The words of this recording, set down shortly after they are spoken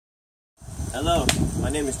Hello, my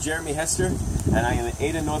name is Jeremy Hester, and I am in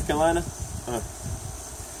Ada, North Carolina,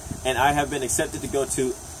 and I have been accepted to go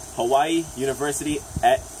to Hawaii University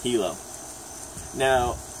at Hilo.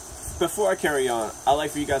 Now, before I carry on, I'd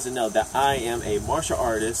like for you guys to know that I am a martial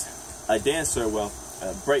artist, a dancer, well,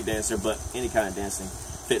 a break dancer, but any kind of dancing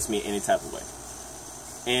fits me any type of way.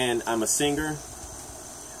 And I'm a singer,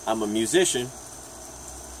 I'm a musician,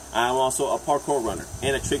 I'm also a parkour runner,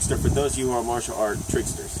 and a trickster for those of you who are martial art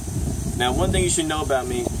tricksters. Now, one thing you should know about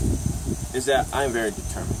me is that I'm very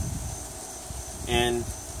determined. And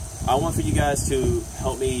I want for you guys to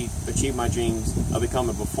help me achieve my dreams of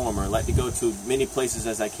becoming a performer. I'd like to go to many places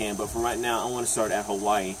as I can, but for right now, I want to start at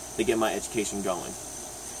Hawaii to get my education going.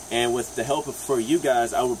 And with the help for you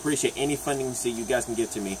guys, I would appreciate any funding that you guys can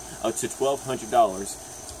give to me up to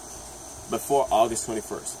 $1,200 before August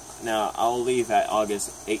 21st. Now, I'll leave at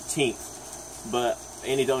August 18th, but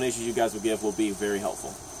any donations you guys will give will be very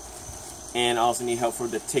helpful. And I also need help for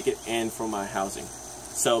the ticket and for my housing.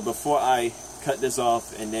 So before I cut this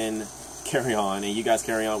off and then carry on, and you guys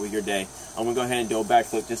carry on with your day, I'm going to go ahead and do a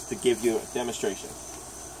backflip just to give you a demonstration.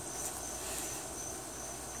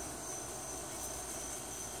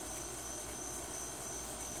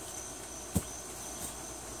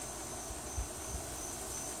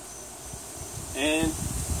 And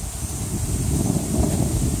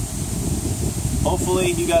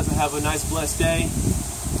hopefully you guys will have a nice blessed day.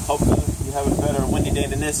 Hopefully you have a better windy day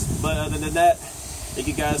than this. But other than that, thank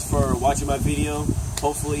you guys for watching my video.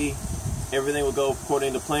 Hopefully everything will go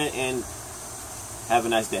according to plan, and have a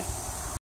nice day.